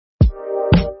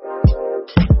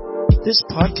This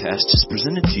podcast is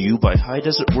presented to you by High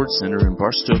Desert Word Center in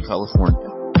Barstow, California.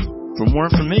 For more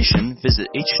information, visit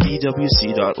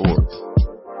hdwc.org.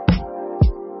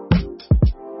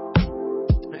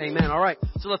 Amen. All right.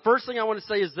 So the first thing I want to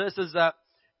say is this, is that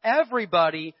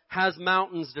everybody has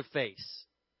mountains to face.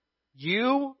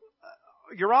 You're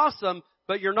awesome,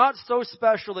 but you're not so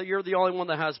special that you're the only one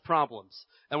that has problems.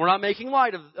 And we're not making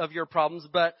light of your problems,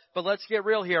 but let's get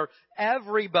real here.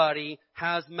 Everybody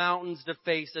has mountains to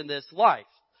face in this life.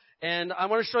 And I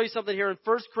want to show you something here in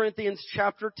 1 Corinthians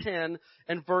chapter 10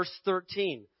 and verse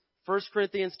 13. 1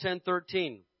 Corinthians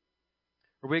 10:13.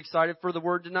 Are we excited for the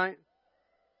word tonight?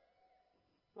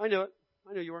 I knew it.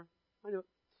 I knew you were. I knew it.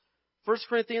 1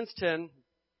 Corinthians 10.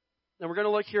 And we're going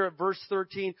to look here at verse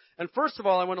 13. And first of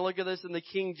all, I want to look at this in the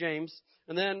King James.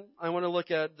 And then I want to look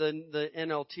at the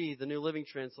NLT, the New Living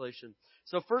Translation.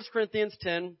 So 1 Corinthians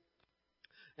 10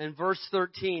 and verse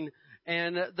 13.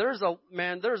 And there's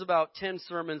about 10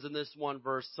 sermons in this one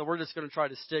verse. So we're just going to try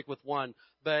to stick with one.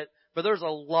 But there's a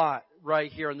lot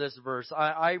right here in this verse.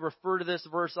 I refer to this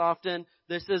verse often.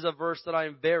 This is a verse that I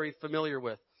am very familiar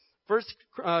with. 1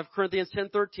 Corinthians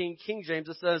 10:13, King James,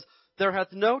 it says, "There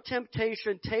hath no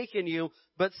temptation taken you,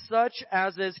 but such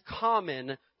as is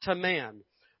common to man.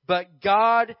 But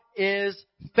God is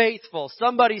faithful."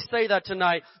 Somebody say that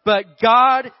tonight. But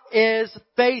God is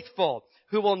faithful,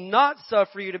 who will not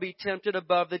suffer you to be tempted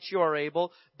above that you are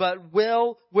able, but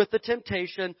will, with the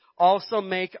temptation, also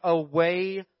make a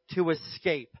way to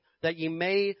escape, that ye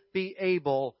may be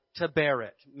able to bear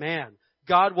it. Man,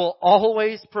 God will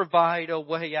always provide a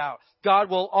way out.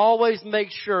 God will always make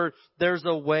sure there's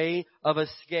a way of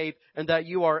escape and that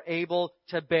you are able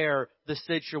to bear the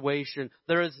situation.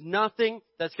 There is nothing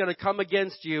that's going to come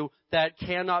against you that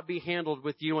cannot be handled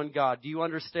with you and God. Do you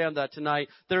understand that tonight?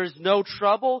 There is no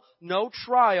trouble, no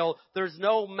trial. There's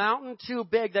no mountain too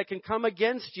big that can come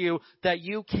against you that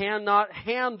you cannot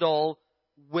handle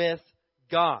with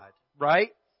God, right?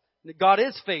 God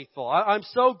is faithful. I'm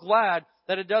so glad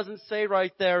that it doesn't say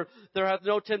right there, there hath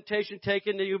no temptation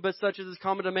taken to you, but such as is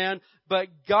common to man. But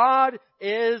God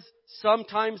is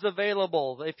sometimes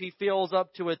available if He feels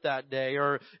up to it that day.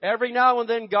 Or every now and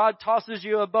then God tosses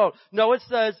you a boat. No, it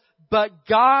says, but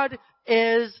God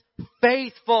is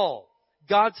faithful.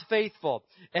 God's faithful.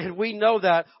 And we know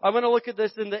that. I'm going to look at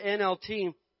this in the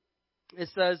NLT. It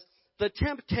says, the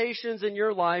temptations in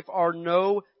your life are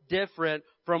no different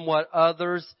from what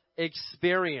others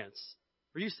experience.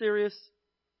 Are you serious?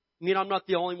 I mean, I'm not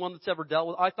the only one that's ever dealt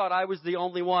with. I thought I was the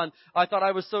only one. I thought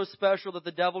I was so special that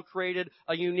the devil created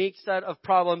a unique set of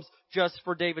problems just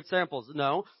for David Samples.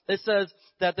 No. It says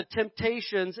that the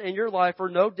temptations in your life are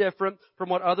no different from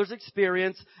what others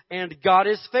experience, and God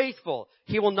is faithful.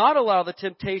 He will not allow the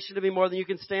temptation to be more than you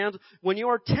can stand. When you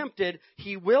are tempted,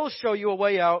 He will show you a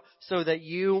way out so that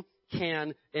you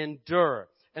can endure.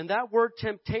 And that word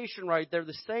temptation right there,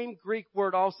 the same Greek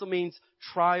word also means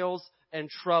trials and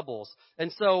troubles.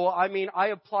 And so, I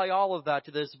apply all of that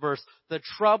to this verse. The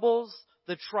troubles,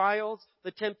 the trials,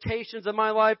 the temptations in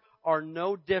my life are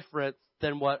no different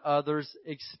than what others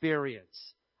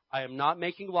experience. I am not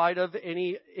making light of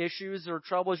any issues or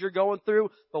troubles you're going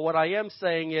through, but what I am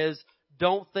saying is,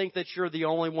 don't think that you're the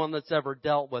only one that's ever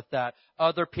dealt with that.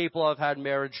 Other people have had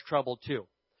marriage trouble too.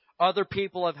 Other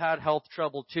people have had health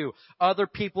trouble too. Other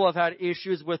people have had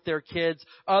issues with their kids.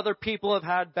 Other people have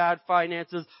had bad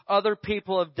finances. Other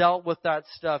people have dealt with that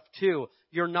stuff too.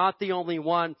 You're not the only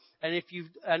one.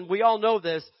 And we all know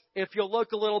this. If you'll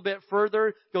look a little bit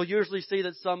further, you'll usually see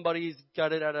that somebody's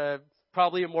got it at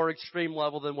probably a more extreme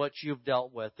level than what you've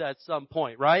dealt with at some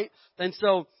point, right? And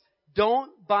so don't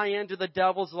buy into the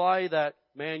devil's lie that,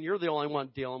 man, you're the only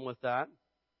one dealing with that.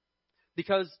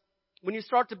 Because when you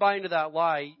start to buy into that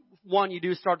lie, one, you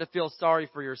do start to feel sorry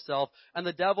for yourself. And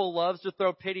the devil loves to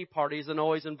throw pity parties and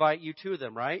always invite you to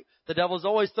them, right? The devil's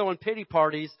always throwing pity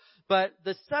parties. But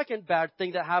the second bad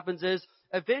thing that happens is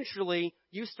eventually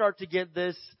you start to get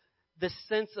this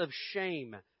sense of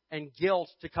shame and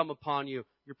guilt to come upon you.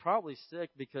 You're probably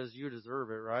sick because you deserve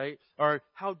it, right? Or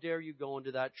how dare you go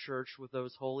into that church with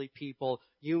those holy people?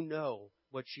 You know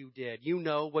what you did. You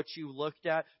know what you looked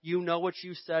at. You know what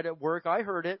you said at work. I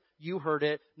heard it. You heard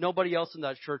it. Nobody else in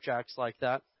that church acts like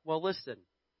that. Well, listen,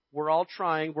 we're all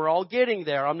trying. We're all getting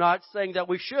there. I'm not saying that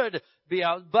we should be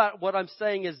out, but what I'm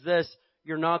saying is this.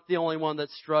 You're not the only one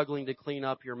that's struggling to clean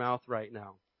up your mouth right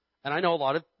now. And I know a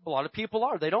lot of people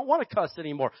are. They don't want to cuss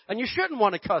anymore. And you shouldn't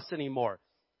want to cuss anymore.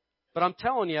 But I'm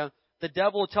telling you, the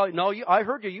devil will tell you, no, I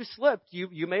heard you. You slipped.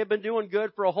 You may have been doing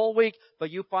good for a whole week,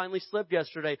 but you finally slipped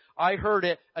yesterday. I heard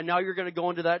it, and now you're going to go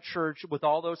into that church with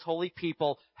all those holy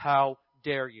people. How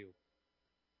dare you?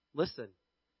 Listen,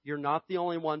 You're not the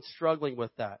only one struggling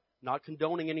with that. Not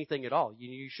condoning anything at all.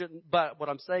 You shouldn't. But what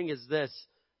I'm saying is this.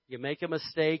 You make a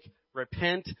mistake,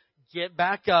 repent, get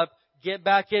back up, get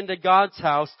back into God's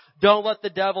house. Don't let the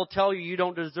devil tell you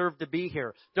don't deserve to be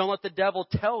here. Don't let the devil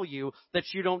tell you that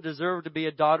you don't deserve to be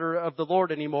a daughter of the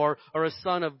Lord anymore or a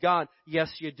son of God.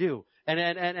 Yes, you do. And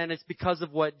it's because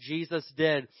of what Jesus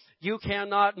did. You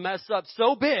cannot mess up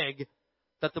so big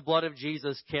that the blood of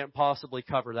Jesus can't possibly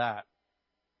cover that.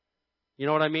 You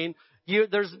know what I mean?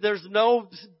 There's no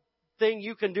thing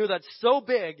you can do that's so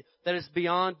big that is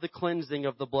beyond the cleansing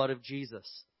of the blood of Jesus.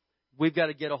 We've got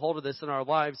to get a hold of this in our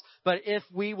lives. But if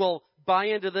we will buy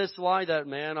into this lie that,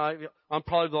 man, I'm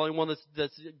probably the only one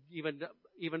that's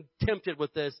even tempted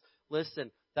with this.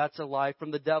 Listen, that's a lie from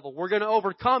the devil. We're going to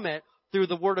overcome it through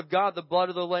the Word of God, the blood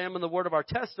of the Lamb, and the word of our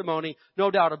testimony.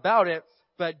 No doubt about it.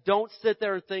 But don't sit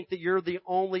there and think that you're the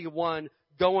only one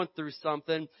going through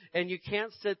something. And you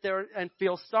can't sit there and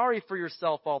feel sorry for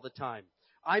yourself all the time.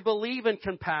 I believe in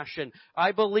compassion.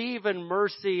 I believe in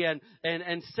mercy and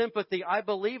sympathy. I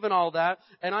believe in all that.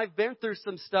 And I've been through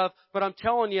some stuff, but I'm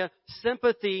telling you,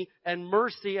 sympathy and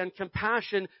mercy and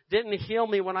compassion didn't heal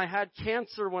me when I had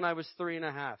cancer when I was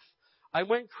 3.5. I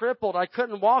went crippled. I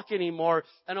couldn't walk anymore.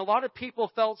 And a lot of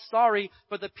people felt sorry,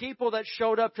 but the people that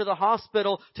showed up to the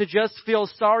hospital to just feel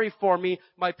sorry for me,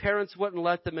 my parents wouldn't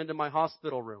let them into my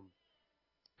hospital room.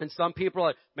 And some people are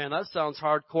like, man, that sounds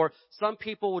hardcore. Some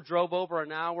people drove over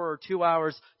an hour or 2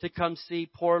 hours to come see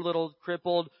poor little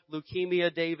crippled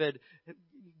leukemia David,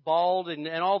 bald and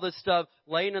all this stuff,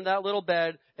 laying in that little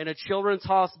bed in a children's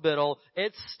hospital.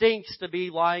 It stinks to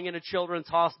be lying in a children's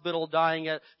hospital dying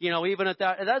at, even at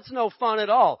that. And that's no fun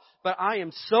at all. But I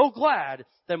am so glad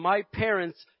that my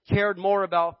parents cared more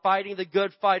about fighting the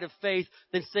good fight of faith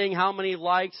than seeing how many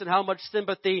likes and how much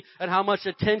sympathy and how much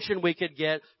attention we could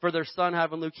get for their son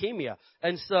having leukemia.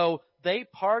 And so they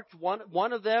parked,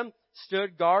 one of them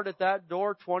stood guard at that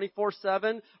door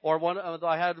 24/7, or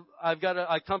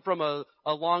I come from a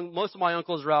long, most of my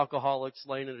uncles are alcoholics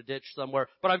laying in a ditch somewhere,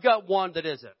 but I've got one that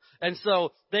isn't. And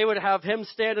so they would have him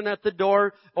standing at the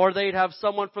door, or they'd have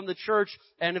someone from the church,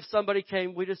 and if somebody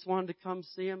came, we just wanted to come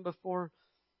see him before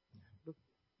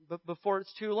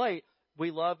it's too late.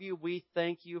 We love you. We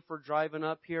thank you for driving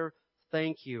up here.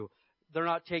 Thank you. They're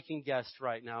not taking guests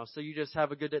right now, so you just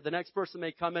have a good day. The next person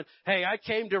may come in, hey, I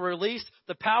came to release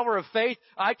the power of faith.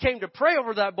 I came to pray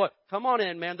over that boy. Come on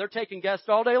in, man. They're taking guests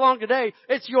all day long today.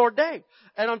 It's your day.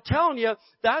 And I'm telling you,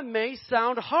 that may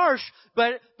sound harsh,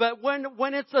 but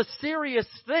when it's a serious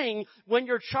thing, when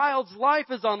your child's life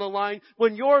is on the line,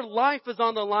 when your life is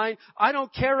on the line, I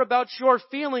don't care about your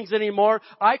feelings anymore.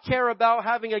 I care about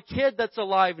having a kid that's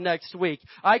alive next week.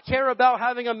 I care about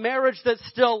having a marriage that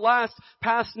still lasts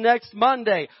past next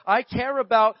Monday. I care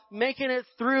about making it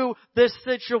through this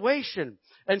situation.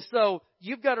 And so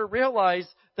you've got to realize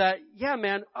that, yeah,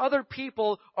 man, other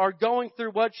people are going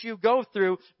through what you go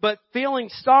through, but feeling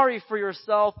sorry for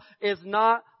yourself is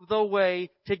not the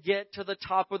way to get to the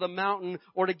top of the mountain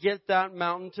or to get that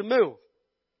mountain to move.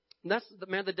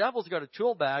 And the devil's got a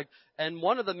tool bag, and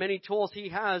one of the many tools he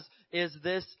has is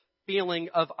this feeling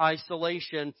of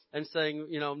isolation and saying,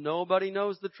 nobody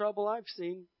knows the trouble I've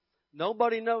seen.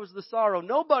 Nobody knows the sorrow.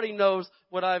 Nobody knows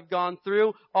what I've gone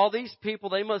through. All these people,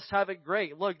 they must have it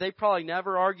great. Look, they probably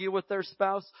never argue with their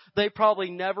spouse. They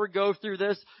probably never go through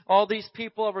this. All these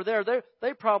people over there,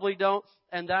 they probably don't.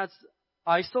 And that's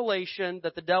isolation,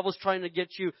 that the devil's trying to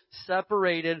get you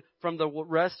separated from the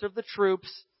rest of the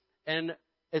troops. And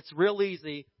it's real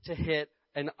easy to hit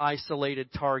an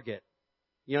isolated target.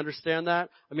 You understand that?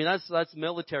 I mean, that's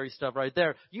military stuff right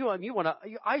there. You want to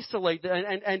isolate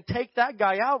and take that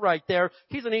guy out right there.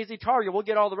 He's an easy target. We'll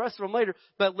get all the rest of them later.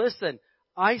 But listen,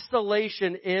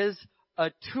 isolation is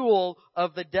a tool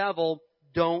of the devil.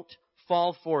 Don't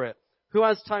fall for it. Who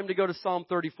has time to go to Psalm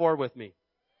 34 with me?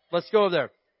 Let's go there.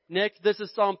 Nick, this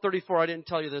is Psalm 34. I didn't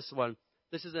tell you this one.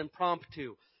 This is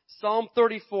impromptu. Psalm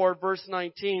 34, verse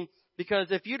 19.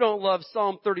 Because if you don't love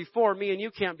Psalm 34, me and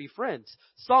you can't be friends.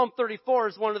 Psalm 34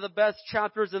 is one of the best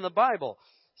chapters in the Bible.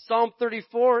 Psalm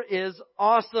 34 is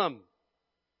awesome.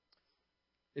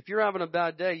 If you're having a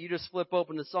bad day, you just flip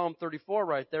open to Psalm 34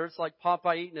 right there. It's like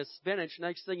Popeye eating his spinach.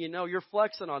 Next thing you know, you're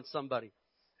flexing on somebody.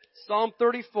 Psalm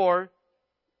 34,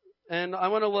 and I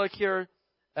want to look here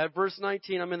at verse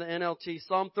 19. I'm in the NLT.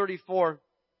 Psalm 34,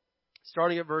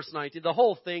 starting at verse 19. The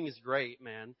whole thing is great,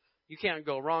 man. You can't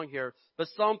go wrong here. But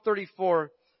Psalm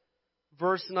 34,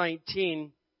 verse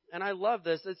 19, and I love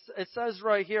this. It says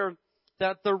right here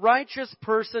that the righteous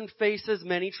person faces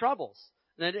many troubles.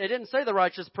 And it didn't say the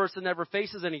righteous person never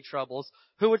faces any troubles.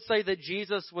 Who would say that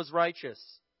Jesus was righteous?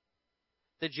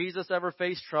 Did Jesus ever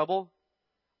face trouble?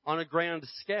 on a grand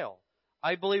scale.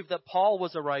 I believe that Paul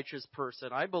was a righteous person.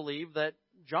 I believe that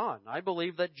John. I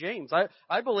believe that James.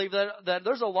 I believe that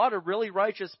there's a lot of really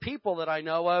righteous people that I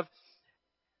know of,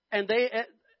 and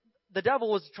the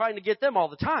devil was trying to get them all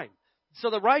the time. So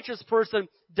the righteous person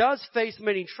does face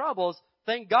many troubles.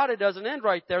 Thank God it doesn't end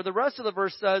right there. The rest of the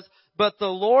verse says, but the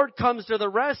Lord comes to the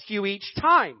rescue each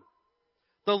time.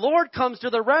 The Lord comes to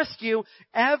the rescue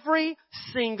every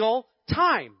single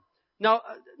time. Now,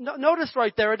 notice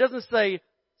right there, it doesn't say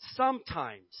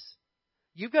sometimes.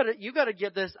 You gotta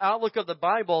get this outlook of the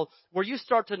Bible where you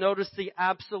start to notice the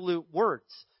absolute words.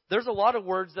 There's a lot of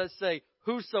words that say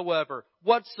whosoever,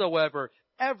 whatsoever,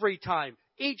 every time,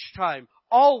 each time,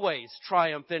 always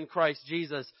triumph in Christ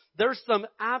Jesus. There's some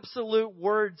absolute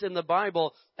words in the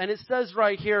Bible, and it says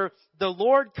right here, the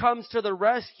Lord comes to the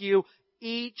rescue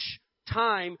each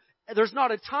time. There's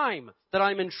not a time that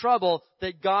I'm in trouble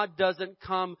that God doesn't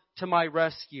come to my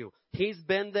rescue. He's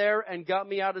been there and got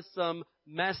me out of some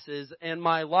messes in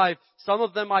my life. Some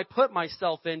of them I put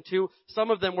myself into.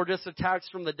 Some of them were just attacks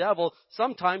from the devil.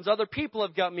 Sometimes other people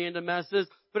have got me into messes,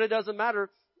 but it doesn't matter.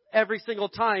 Every single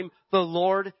time, the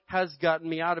Lord has gotten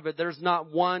me out of it. There's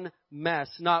not one mess,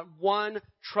 not one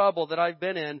trouble that I've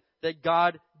been in that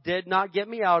God did not get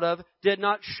me out of, did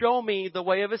not show me the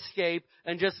way of escape,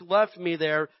 and just left me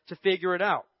there to figure it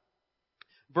out.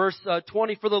 Verse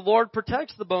 20, for the Lord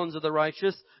protects the bones of the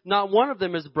righteous. Not one of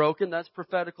them is broken. That's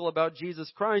prophetical about Jesus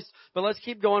Christ. But let's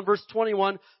keep going. Verse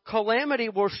 21, calamity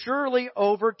will surely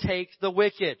overtake the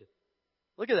wicked.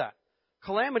 Look at that.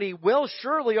 Calamity will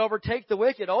surely overtake the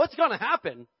wicked. Oh, it's going to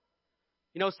happen.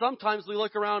 You know, sometimes we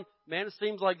look around, man, it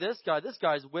seems like this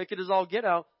guy's wicked as all get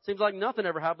out. Seems like nothing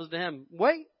ever happens to him.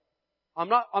 Wait, I'm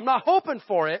not hoping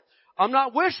for it. I'm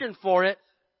not wishing for it,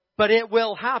 but it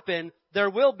will happen. There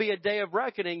will be a day of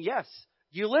reckoning. Yes,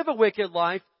 you live a wicked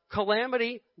life.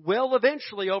 Calamity will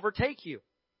eventually overtake you.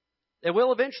 It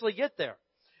will eventually get there.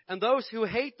 And those who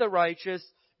hate the righteous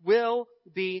will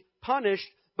be punished,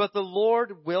 but the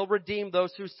Lord will redeem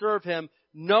those who serve Him.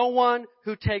 No one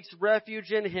who takes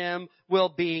refuge in Him will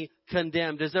be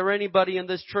condemned. Is there anybody in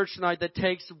this church tonight that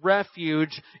takes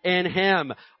refuge in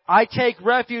Him? I take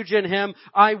refuge in Him.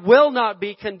 I will not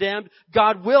be condemned.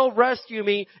 God will rescue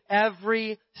me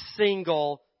every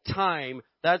single time.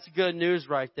 That's good news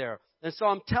right there. And so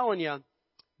I'm telling you,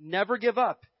 never give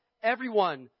up.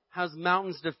 Everyone has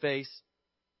mountains to face.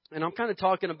 And I'm kind of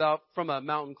talking about from a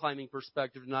mountain climbing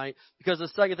perspective tonight, because the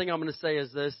second thing I'm going to say is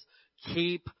this: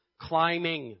 keep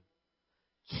climbing.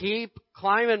 Keep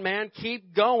climbing, man.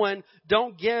 Keep going.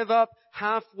 Don't give up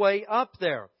halfway up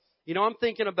there. You know, I'm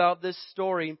thinking about this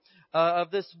story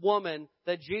of this woman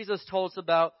that Jesus told us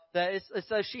about, that it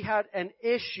says she had an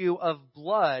issue of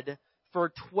blood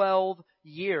for 12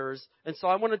 years. And so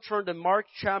I want to turn to Mark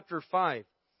chapter 5.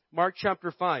 Mark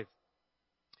chapter 5.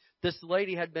 This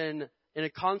lady had been in a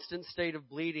constant state of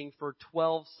bleeding for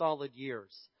 12 solid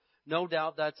years. No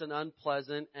doubt that's an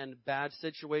unpleasant and bad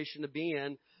situation to be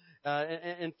in.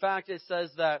 In fact, it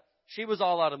says that she was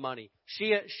all out of money.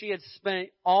 She had spent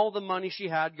all the money she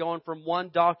had going from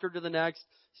one doctor to the next,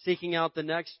 seeking out the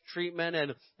next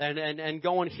treatment and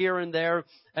going here and there.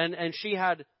 And she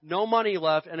had no money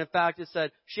left. And in fact, it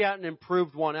said she hadn't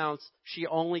improved 1 ounce. She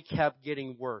only kept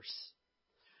getting worse.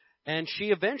 And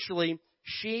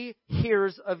she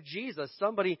hears of Jesus.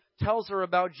 Somebody tells her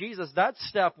about Jesus. That's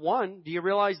step one. Do you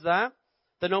realize that?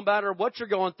 That no matter what you're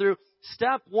going through,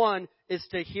 step one is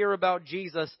to hear about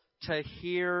Jesus, to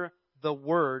hear the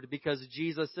Word, because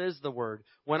Jesus is the Word.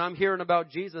 When I'm hearing about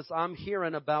Jesus, I'm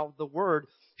hearing about the Word.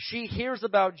 She hears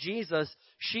about Jesus.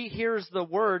 She hears the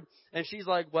Word, and she's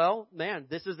like, well, man,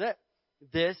 this is it.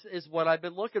 This is what I've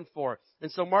been looking for.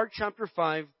 And so Mark chapter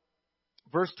 5,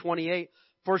 verse 28,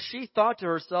 for she thought to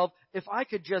herself, if I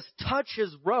could just touch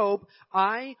His robe,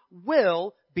 I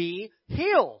will be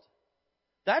healed.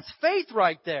 That's faith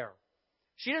right there.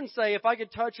 She didn't say, if I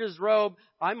could touch His robe,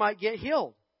 I might get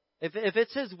healed. If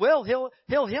it's His will,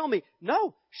 He'll heal me.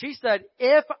 No. She said,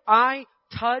 if I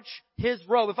touch His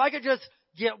robe, if I could just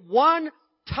get one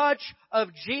touch of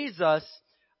Jesus,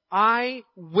 I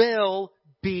will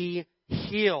be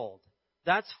healed.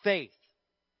 That's faith.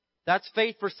 That's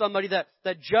faith for somebody that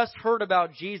just heard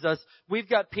about Jesus. We've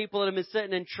got people that have been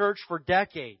sitting in church for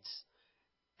decades,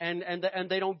 and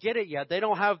they don't get it yet. They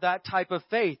don't have that type of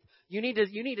faith. You need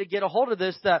to get a hold of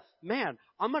this, that, man,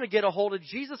 I'm going to get a hold of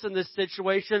Jesus in this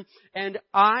situation, and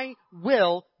I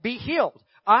will be healed.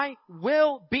 I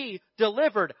will be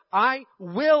delivered. I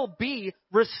will be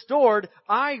restored.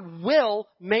 I will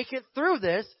make it through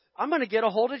this. I'm going to get a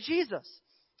hold of Jesus.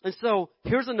 And so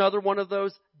here's another one of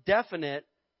those definite,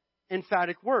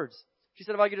 emphatic words. She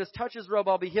said, if I could just touch His robe,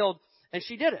 I'll be healed. And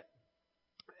she did it.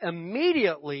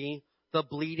 Immediately, the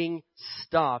bleeding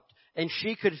stopped, and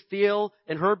she could feel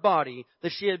in her body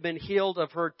that she had been healed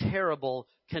of her terrible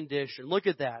condition. Look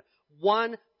at that.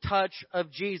 One touch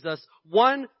of Jesus,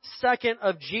 1 second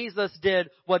of Jesus did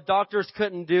what doctors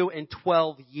couldn't do in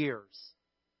 12 years.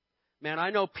 Man,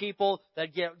 I know people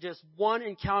that get just one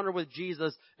encounter with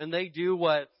Jesus and they do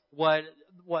what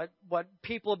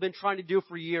people have been trying to do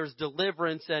for years,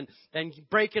 deliverance and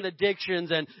breaking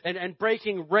addictions and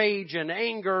breaking rage and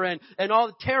anger and all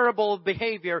the terrible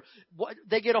behavior.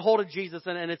 They get a hold of Jesus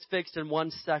and it's fixed in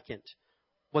 1 second.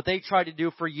 What they tried to do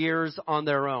for years on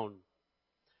their own.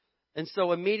 And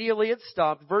so immediately it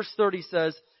stopped. Verse 30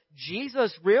 says,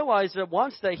 Jesus realized at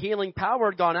once that healing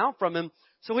power had gone out from him.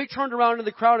 So he turned around to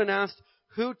the crowd and asked,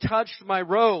 "Who touched my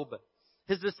robe?"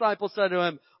 His disciples said to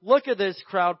him, "Look at this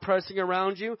crowd pressing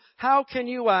around you. How can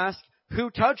you ask, 'Who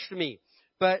touched me?'"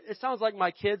 But it sounds like my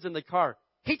kids in the car.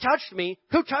 "He touched me.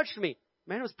 Who touched me?"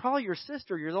 Man, it was probably your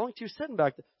sister. You're the only two sitting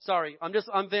back there. Sorry,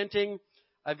 I'm venting.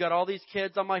 I've got all these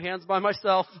kids on my hands by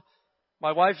myself.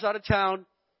 My wife's out of town.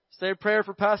 Say a prayer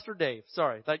for Pastor Dave.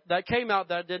 Sorry, that came out.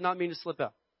 That did not mean to slip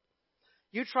out.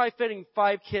 You try fitting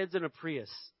 5 kids in a Prius.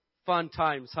 Fun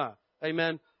times, huh?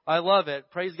 Amen. I love it.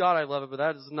 Praise God, I love it, but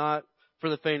that is not for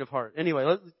the faint of heart. Anyway,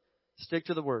 let's stick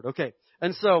to the word. Okay.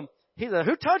 And so he said,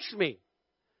 "Who touched me?"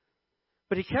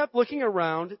 But he kept looking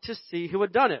around to see who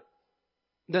had done it.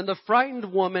 Then the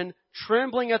frightened woman,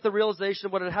 trembling at the realization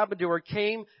of what had happened to her,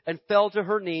 came and fell to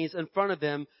her knees in front of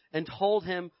him and told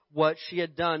him what she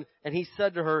had done. And he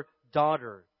said to her,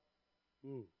 "Daughter."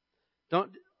 Do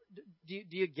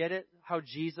you get it? How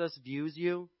Jesus views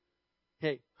you?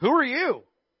 Hey, who are you?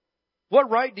 What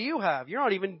right do you have? You're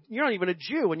not even a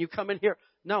Jew when you come in here.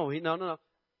 No.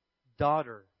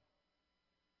 Daughter.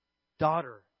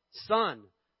 Son.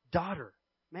 Daughter.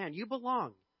 Man, you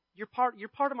belong. You're part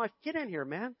of my, get in here,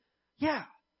 man. Yeah.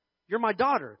 You're my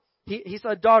daughter. He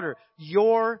said, "Daughter,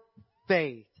 your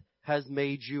faith has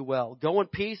made you well. Go in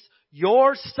peace.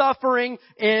 Your suffering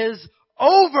is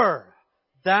over."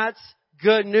 That's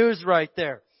good news right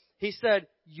there. He said,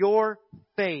 "Your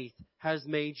faith has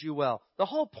made you well." The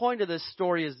whole point of this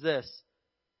story is this.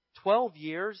 12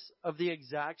 years of the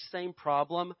exact same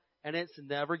problem, and it's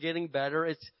never getting better.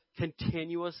 It's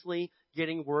continuously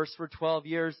getting worse for 12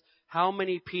 years. How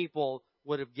many people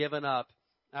would have given up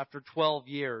after 12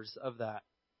 years of that?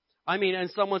 I mean, and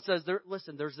someone says,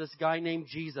 "Listen, there's this guy named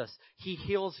Jesus. He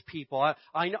heals people."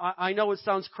 I know it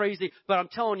sounds crazy, but I'm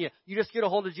telling you, you just get a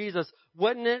hold of Jesus.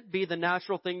 Wouldn't it be the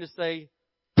natural thing to say,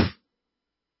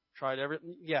 "Tried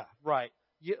everything"? Yeah, right.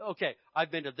 Okay, I've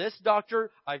been to this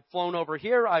doctor. I've flown over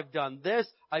here. I've done this.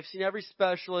 I've seen every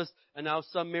specialist. And now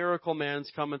some miracle man's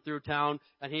coming through town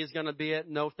and he's going to be it.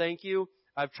 No, thank you.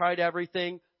 I've tried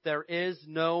everything. There is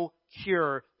no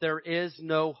cure. There is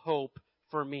no hope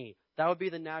for me. That would be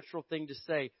the natural thing to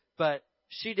say. But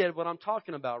she did what I'm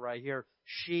talking about right here.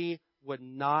 She would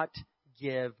not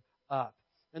give up.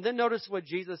 And then notice what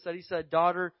Jesus said. He said,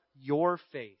 "Daughter, your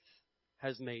faith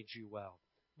has made you well."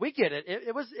 We get it.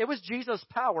 It was Jesus'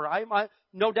 power. I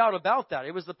no doubt about that.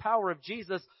 It was the power of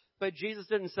Jesus. But Jesus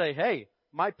didn't say, "Hey,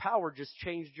 my power just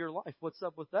changed your life. What's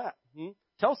up with that?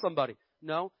 Tell somebody."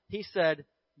 No, he said,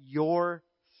 "Your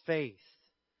faith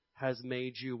has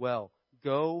made you well.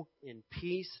 Go in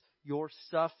peace. Your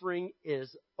suffering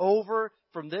is over.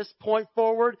 From this point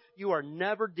forward, you are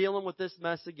never dealing with this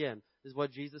mess again," is what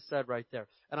Jesus said right there.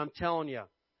 And I'm telling you,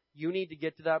 you need to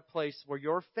get to that place where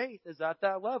your faith is at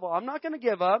that level. I'm not going to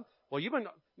give up. "Well, you've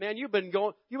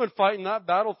been fighting that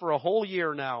battle for a whole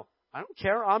year now." I don't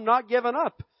care. I'm not giving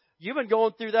up. You've been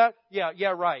going through that.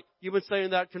 Yeah, right. You've been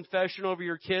saying that confession over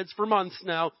your kids for months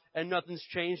now, and nothing's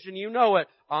changed, and you know it.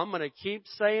 I'm going to keep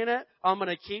saying it. I'm going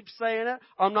to keep saying it.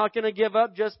 I'm not going to give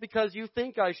up just because you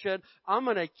think I should. I'm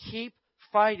going to keep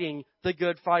fighting the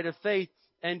good fight of faith.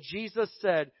 And Jesus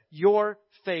said, "Your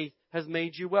faith has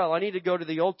made you well." I need to go to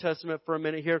the Old Testament for a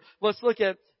minute here. Let's look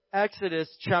at Exodus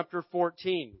chapter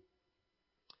 14.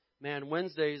 Man,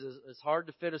 Wednesdays is hard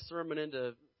to fit a sermon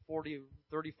into 40,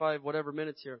 35, whatever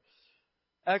minutes here.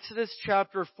 Exodus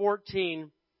chapter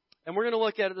 14. And we're going to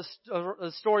look at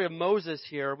the story of Moses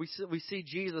here. We see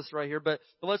Jesus right here, but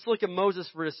let's look at Moses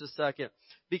for just a second.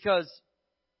 Because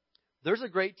there's a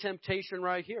great temptation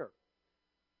right here.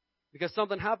 Because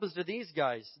something happens to these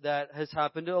guys that has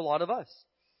happened to a lot of us.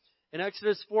 In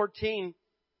Exodus 14,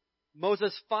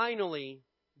 Moses finally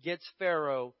gets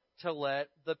Pharaoh to let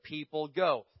the people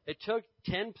go. It took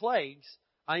 10 plagues.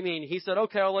 I mean, he said,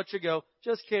 "Okay, I'll let you go."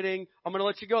 "Just kidding. I'm going to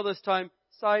let you go this time."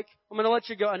 "Psych. I'm going to let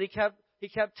you go." And he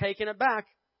kept taking it back.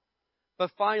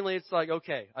 But finally, it's like,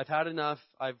 "Okay, I've had enough.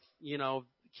 I've,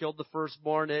 killed the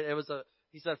firstborn.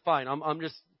 He said, fine, I'm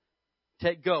just,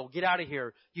 go, get out of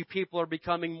here. You people are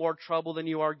becoming more trouble than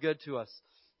you are good to us.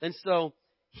 And so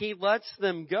he lets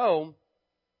them go.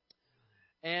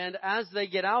 And as they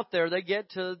get out there, they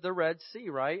get to the Red Sea,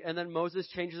 right? And then Moses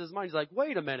changes his mind. He's like,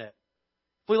 wait a minute.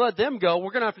 If we let them go,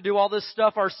 we're going to have to do all this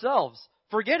stuff ourselves.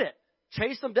 Forget it.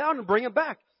 Chase them down and bring them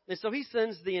back. And so he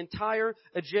sends the entire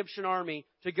Egyptian army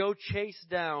to go chase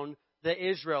down the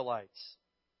Israelites.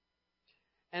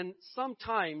 And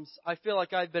sometimes I feel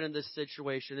like I've been in this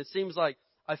situation. It seems like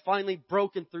I've finally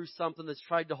broken through something that's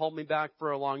tried to hold me back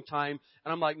for a long time.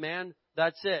 And I'm like, man,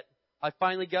 that's it. I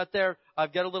finally got there.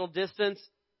 I've got a little distance.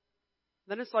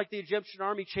 Then it's like the Egyptian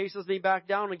army chases me back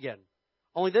down again.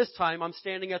 Only this time I'm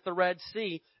standing at the Red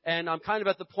Sea and I'm kind of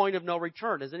at the point of no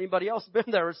return. Has anybody else been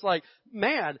there? It's like,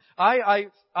 man, I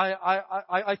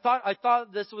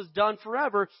thought this was done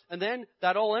forever, and then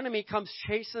that old enemy comes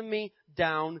chasing me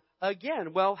down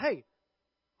again. Well, hey,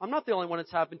 I'm not the only one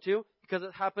it's happened to, because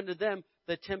it happened to them.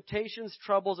 The temptations,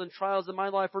 troubles, and trials in my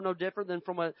life are no different than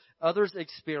from what others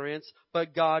experience,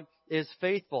 but God is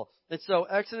faithful. And so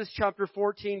Exodus chapter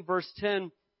 14, verse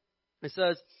 10, it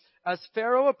says, as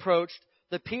Pharaoh approached,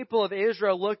 the people of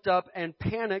Israel looked up and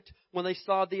panicked when they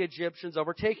saw the Egyptians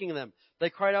overtaking them. They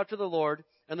cried out to the Lord,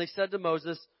 and they said to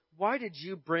Moses, why did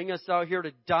you bring us out here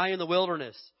to die in the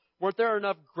wilderness? Weren't there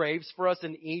enough graves for us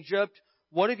in Egypt?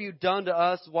 What have you done to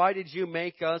us? Why did you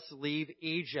make us leave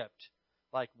Egypt?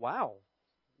 Like, wow.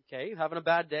 Okay, having a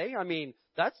bad day? I mean,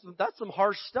 that's some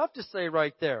harsh stuff to say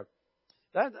right there.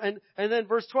 And then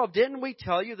verse 12, didn't we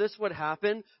tell you this would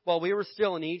happen while we were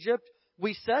still in Egypt?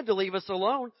 We said to leave us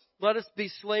alone. Let us be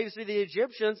slaves to the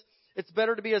Egyptians. It's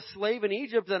better to be a slave in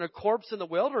Egypt than a corpse in the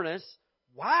wilderness.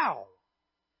 Wow.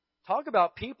 Talk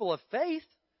about people of faith.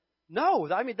 No,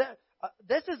 I mean,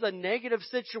 this is a negative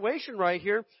situation right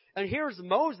here. And here's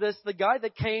Moses, the guy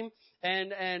that came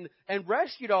and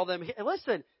rescued all them.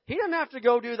 Listen, he didn't have to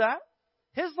go do that.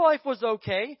 His life was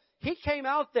okay. He came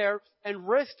out there and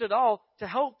risked it all to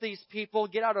help these people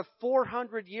get out of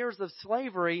 400 years of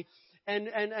slavery. And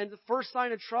the first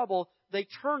sign of trouble, they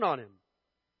turn on him.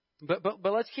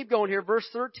 But let's keep going here. Verse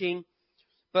 13.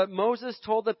 But Moses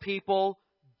told the people,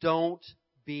 don't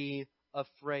be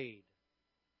afraid.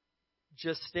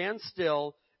 Just stand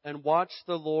still and watch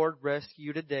the Lord rescue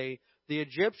you today. The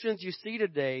Egyptians you see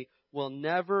today will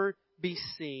never be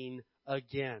seen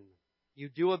again. You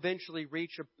do eventually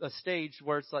reach a stage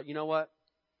where it's like, you know what?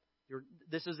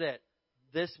 This is it.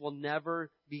 This will never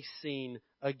be seen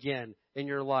again in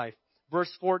your life.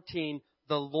 Verse 14,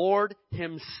 the Lord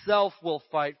himself will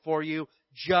fight for you.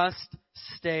 Just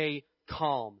stay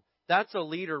calm. That's a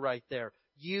leader right there.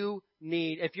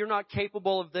 If you're not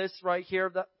capable of this right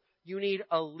here, you need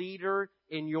a leader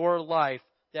in your life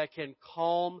that can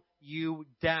calm you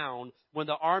down. When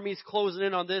the army's closing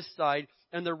in on this side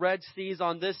and the Red Sea's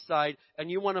on this side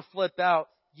and you want to flip out,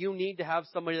 you need to have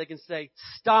somebody that can say,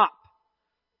 stop,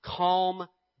 calm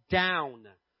down.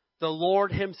 The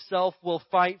Lord himself will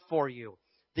fight for you.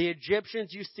 The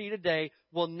Egyptians you see today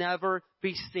will never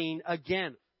be seen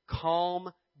again.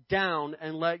 Calm down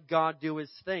and let God do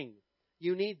his thing.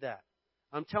 You need that.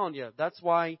 I'm telling you, that's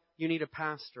why you need a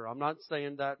pastor. I'm not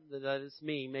saying that it's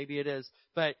me. Maybe it is.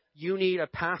 But you need a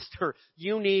pastor.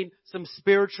 You need some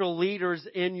spiritual leaders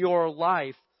in your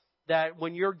life that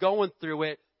when you're going through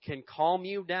it can calm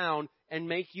you down and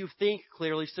make you think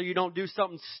clearly so you don't do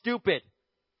something stupid.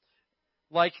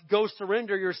 Like go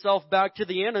surrender yourself back to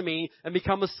the enemy and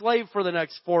become a slave for the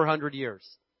next 400 years.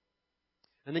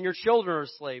 And then your children are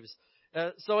slaves.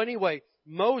 So anyway,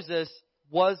 Moses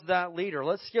was that leader.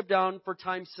 Let's skip down for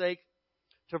time's sake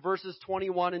to verses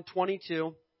 21 and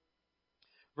 22.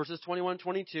 Verses 21 and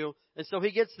 22. And so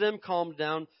he gets them calmed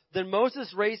down. Then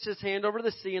Moses raised his hand over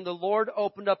the sea, and the Lord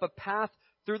opened up a path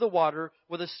through the water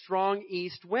with a strong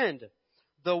east wind.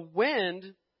 The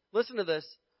wind, listen to this,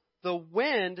 the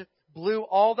wind blew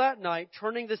all that night,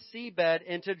 turning the seabed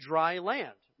into dry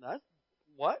land.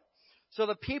 What? So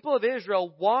the people of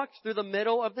Israel walked through the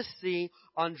middle of the sea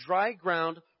on dry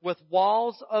ground with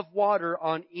walls of water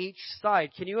on each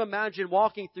side. Can you imagine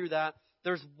walking through that?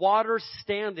 There's water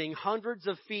standing hundreds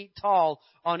of feet tall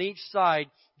on each side,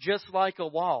 just like a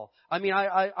wall. I mean,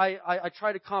 I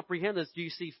try to comprehend this. Do you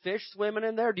see fish swimming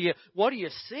in there? What do you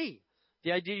see?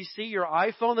 Did you see your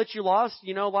iPhone that you lost,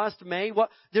 last May?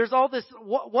 There's all this,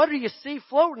 what do you see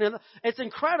floating in? It's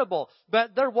incredible.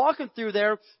 But they're walking through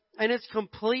there and it's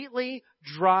completely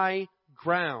dry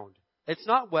ground. It's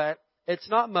not wet. It's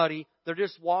not muddy. They're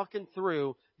just walking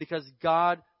through because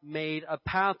God made a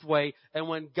pathway. And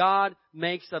when God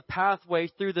makes a pathway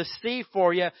through the sea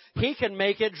for you, He can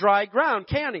make it dry ground,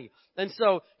 can't He? And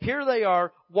so here they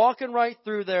are, walking right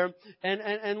through there.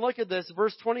 And look at this,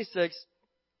 verse 26.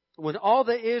 When all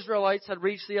the Israelites had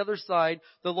reached the other side,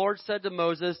 the Lord said to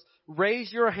Moses,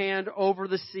 raise your hand over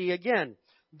the sea again.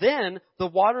 Then the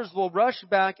waters will rush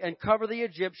back and cover the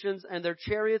Egyptians and their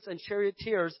chariots and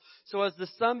charioteers. So as the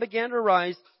sun began to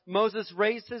rise, Moses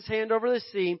raised his hand over the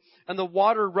sea, and the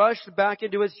water rushed back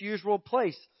into its usual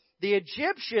place. The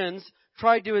Egyptians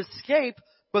tried to escape,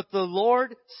 but the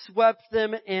Lord swept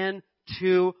them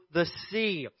into the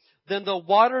sea. Then the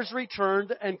waters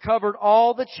returned and covered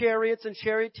all the chariots and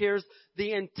charioteers,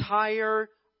 the entire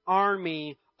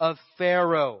army of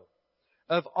Pharaoh.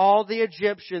 Of all the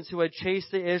Egyptians who had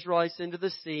chased the Israelites into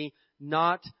the sea,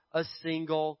 not a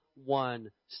single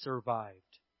one survived.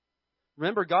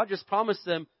 Remember, God just promised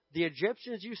them, the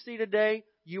Egyptians you see today,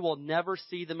 you will never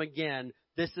see them again.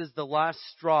 This is the last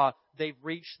straw. They've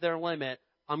reached their limit.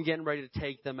 I'm getting ready to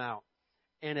take them out.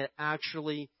 And it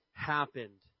actually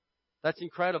happened. That's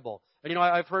incredible. And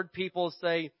I've heard people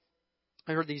say,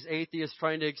 I heard these atheists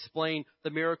trying to explain the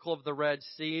miracle of the Red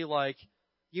Sea, like,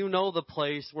 the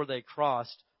place where they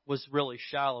crossed was really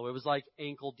shallow. It was like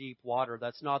ankle deep water.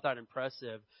 That's not that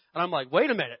impressive. And I'm like,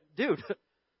 wait a minute, dude.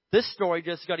 This story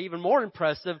just got even more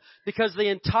impressive because the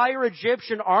entire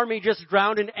Egyptian army just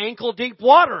drowned in ankle deep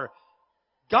water.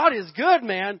 God is good,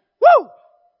 man. Woo!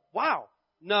 Wow.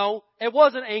 No, it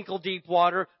wasn't ankle deep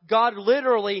water. God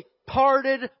literally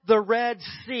parted the Red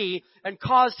Sea and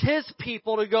caused His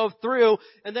people to go through,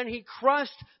 and then He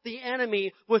crushed the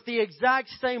enemy with the exact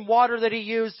same water that He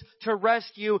used to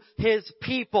rescue His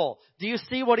people. Do you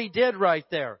see what He did right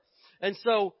there? And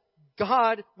so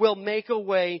God will make a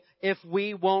way if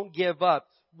we won't give up.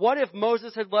 What if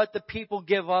Moses had let the people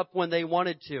give up when they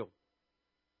wanted to?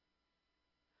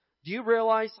 Do you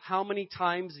realize how many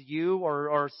times you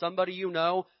or somebody you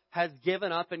know has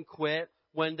given up and quit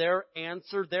when their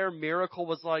answer, their miracle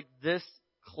was like this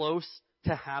close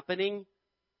to happening?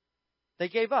 They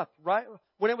gave up, right?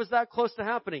 When it was that close to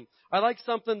happening. I like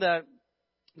something that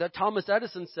Thomas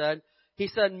Edison said. He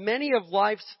said, many of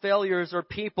life's failures are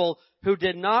people who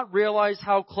did not realize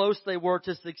how close they were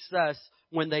to success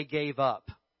when they gave up.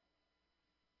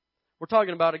 We're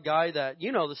talking about a guy that,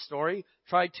 you know the story,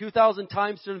 tried 2,000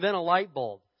 times to invent a light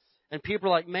bulb. And people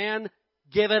are like, man,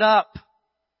 give it up.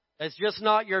 It's just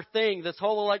not your thing. This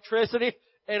whole electricity,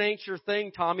 it ain't your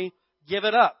thing, Tommy. Give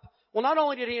it up. Well, not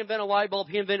only did he invent a light bulb,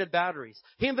 he invented batteries.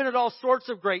 He invented all sorts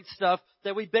of great stuff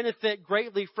that we benefit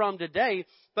greatly from today.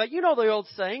 But you know the old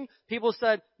saying, people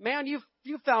said, man, you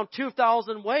found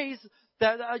 2,000 ways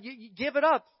that you give it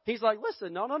up. He's like,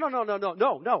 listen, no.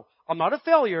 I'm not a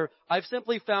failure. I've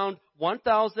simply found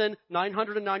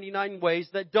 1,999 ways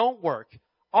that don't work.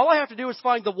 All I have to do is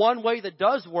find the one way that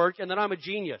does work, and then I'm a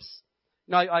genius.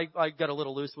 Now, I got a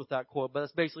little loose with that quote, but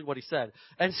that's basically what he said.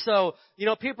 And so,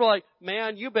 people are like,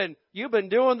 man, you've been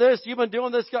doing this.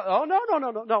 Oh,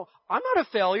 no. I'm not a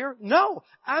failure. No,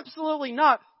 absolutely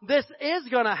not. This is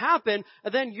going to happen.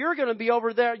 And then you're going to be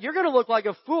over there. You're going to look like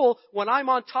a fool when I'm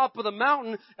on top of the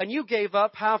mountain and you gave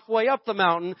up halfway up the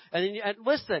mountain. And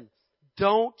listen,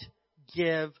 don't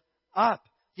give up.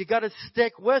 You got to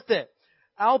stick with it.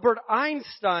 Albert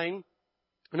Einstein,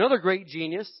 another great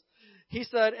genius, he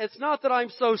said, it's not that I'm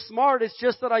so smart, it's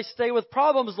just that I stay with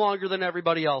problems longer than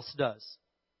everybody else does.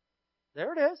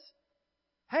 There it is.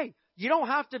 Hey, you don't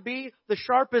have to be the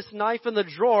sharpest knife in the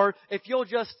drawer if you'll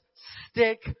just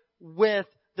stick with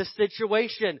the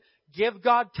situation. Give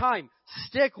God time.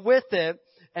 Stick with it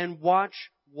and watch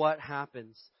what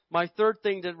happens. My third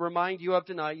thing to remind you of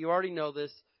tonight, you already know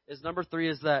this, is number 3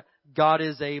 is that God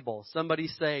is able. Somebody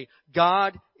say,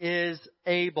 God is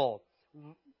able.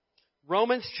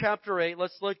 Romans chapter 8,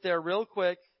 let's look there real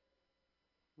quick.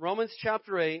 Romans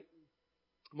chapter 8,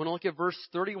 I'm going to look at verse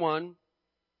 31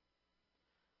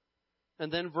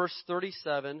 and then verse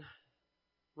 37.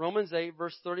 Romans 8,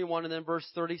 verse 31 and then verse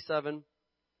 37.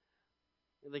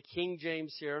 In the King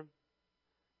James here.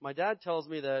 My dad tells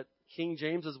me that King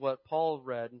James is what Paul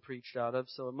read and preached out of,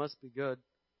 so it must be good.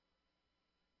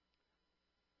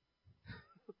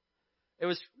 It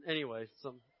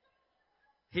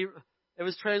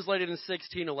was translated in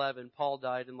 1611. Paul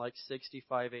died in like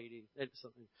 65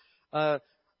 AD.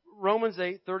 Romans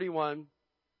 8:31.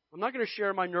 I'm not going to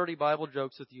share my nerdy Bible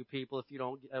jokes with you people if you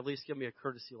don't at least give me a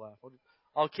courtesy laugh.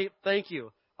 Thank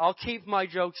you. I'll keep my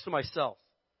jokes to myself.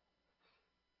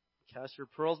 Cast your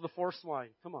pearls before swine.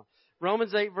 Come on.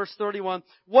 Romans 8 verse 31.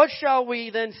 What shall we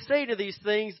then say to these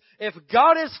things? If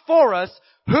God is for us,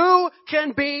 who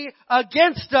can be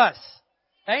against us?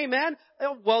 Amen.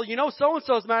 Well,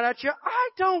 so-and-so's mad at you. I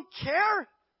don't care.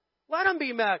 Let him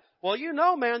be mad. Well,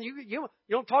 man, you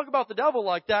don't talk about the devil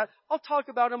like that. I'll talk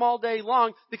about him all day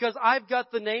long because I've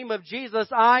got the name of Jesus.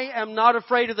 I am not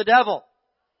afraid of the devil.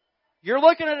 You're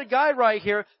looking at a guy right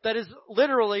here that is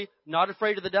literally not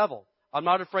afraid of the devil. I'm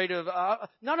not afraid of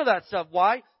none of that stuff.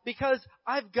 Why? Because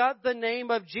I've got the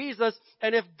name of Jesus,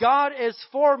 and if God is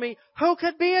for me, who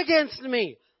could be against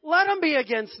me? Let him be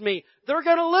against me. They're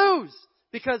going to lose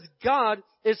because God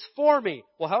is for me.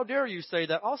 Well, how dare you say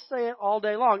that? I'll say it all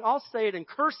day long. I'll say it in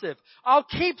cursive. I'll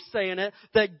keep saying it,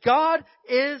 that God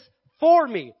is for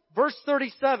me. Verse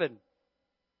 37.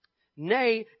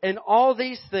 Nay, in all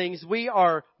these things we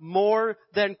are more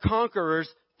than conquerors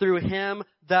through him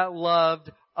that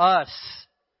loved us.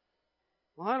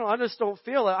 Well, I just don't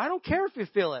feel it. I don't care if you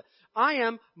feel it. I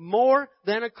am more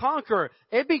than a conqueror.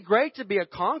 It'd be great to be a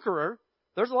conqueror.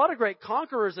 There's a lot of great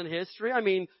conquerors in history. I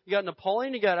mean, you got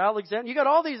Napoleon, you got Alexander, you got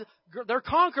all these, they're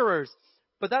conquerors.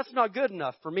 But that's not good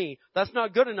enough for me. That's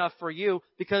not good enough for you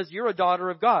because you're a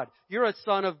daughter of God. You're a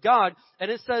son of God.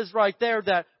 And it says right there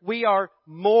that we are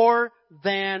more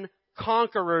than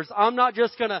conquerors. I'm not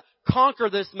just going to conquer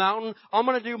this mountain. I'm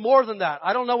going to do more than that.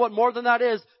 I don't know what more than that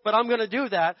is, but I'm going to do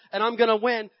that. And I'm going to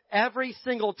win every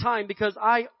single time because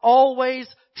I always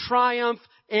triumph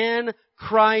in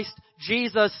Christ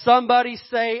Jesus. Somebody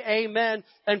say amen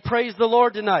and praise the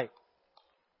Lord tonight.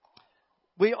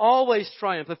 We always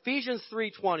triumph. Ephesians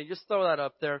 3:20. Just throw that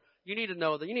up there. You need to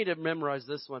know that. You need to memorize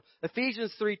this one.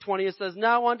 Ephesians 3:20. It says,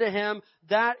 now unto him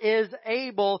that is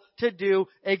able to do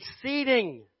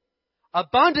exceeding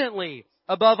abundantly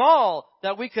above all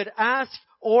that we could ask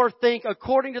or think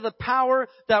according to the power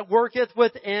that worketh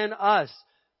within us.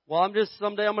 Well,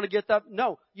 someday I'm going to get that.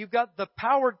 No, you've got the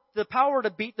power to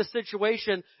beat the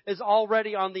situation is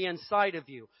already on the inside of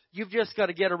you. You've just got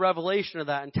to get a revelation of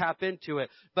that and tap into it.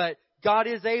 But God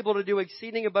is able to do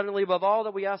exceeding abundantly above all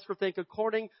that we ask or think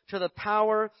according to the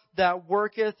power that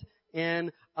worketh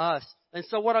in us. And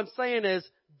so what I'm saying is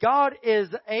God is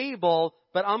able,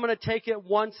 but I'm going to take it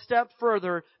one step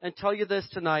further and tell you this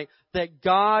tonight, that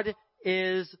God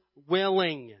is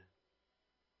willing.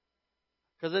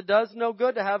 Because it does no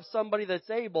good to have somebody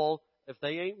that's able if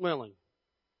they ain't willing.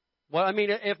 Well, I mean,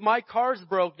 if my car's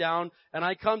broke down and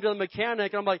I come to the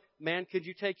mechanic and I'm like, man, could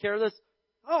you take care of this?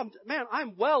 Oh, man,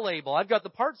 I'm well able. I've got the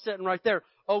parts sitting right there.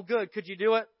 Oh, good. Could you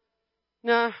do it?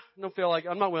 Nah, don't feel like it.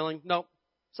 I'm not willing. No,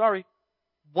 sorry.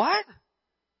 What?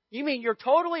 You mean you're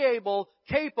totally able,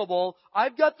 capable,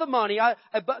 I've got the money,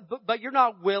 but you're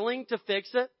not willing to fix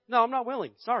it? No, I'm not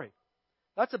willing. Sorry.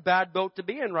 That's a bad boat to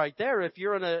be in right there if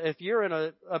you're in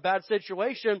a bad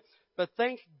situation. But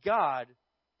thank God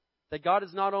that God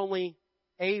is not only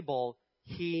able,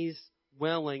 He's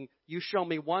willing. You show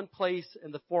me one place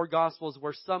in the 4 Gospels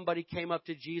where somebody came up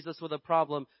to Jesus with a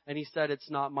problem and He said,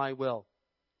 it's not my will.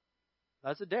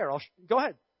 That's a dare. Go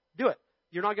ahead. Do it.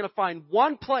 You're not going to find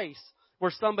one place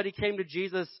where somebody came to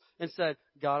Jesus and said,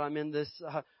 God, I'm in this,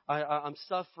 I'm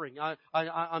suffering,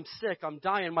 I'm sick, I'm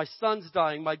dying, my son's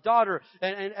dying, my daughter.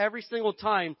 And every single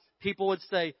time people would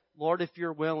say, Lord, if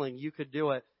you're willing, you could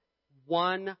do it.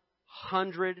 100%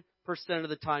 of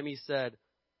the time He said,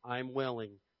 I'm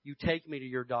willing. You take me to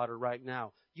your daughter right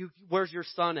now. Where's your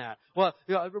son at? Well,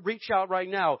 reach out right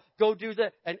now. Go do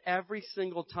that. And every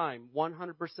single time,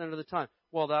 100% of the time.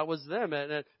 Well, that was them.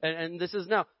 And this is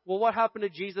now. Well, what happened to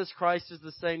Jesus Christ is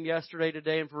the same yesterday,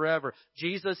 today, and forever.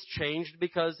 Jesus changed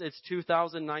because it's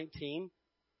 2019.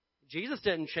 Jesus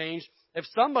didn't change. If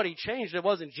somebody changed, it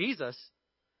wasn't Jesus.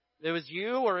 It was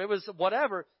you or it was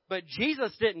whatever. But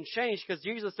Jesus didn't change because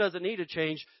Jesus doesn't need to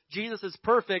change. Jesus is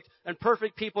perfect, and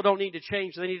perfect people don't need to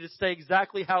change. They need to stay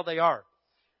exactly how they are.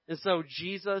 And so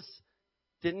Jesus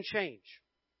didn't change.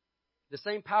 The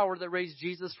same power that raised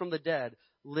Jesus from the dead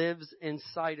lives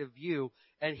inside of you.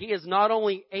 And He is not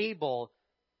only able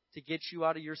to get you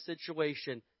out of your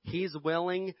situation, He's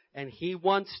willing and He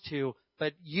wants to,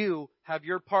 but you have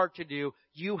your part to do.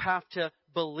 You have to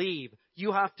believe.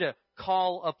 You have to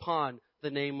call upon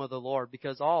the name of the Lord,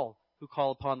 because all who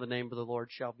call upon the name of the Lord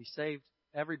shall be saved.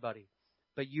 Everybody.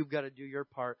 But you've got to do your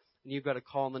part, and you've got to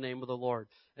call on the name of the Lord.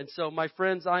 And so, my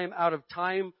friends, I am out of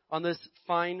time on this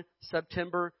fine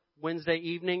September Wednesday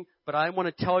evening, but I want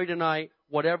to tell you tonight,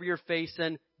 whatever you're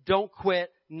facing, don't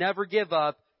quit, never give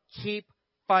up, keep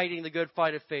fighting the good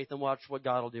fight of faith, and watch what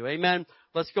God will do. Amen.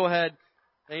 Let's go ahead.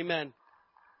 Amen.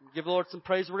 Give the Lord some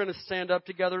praise. We're going to stand up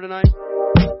together tonight.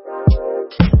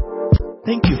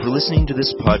 Thank you for listening to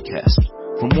this podcast.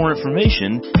 For more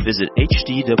information, visit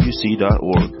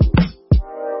hdwc.org.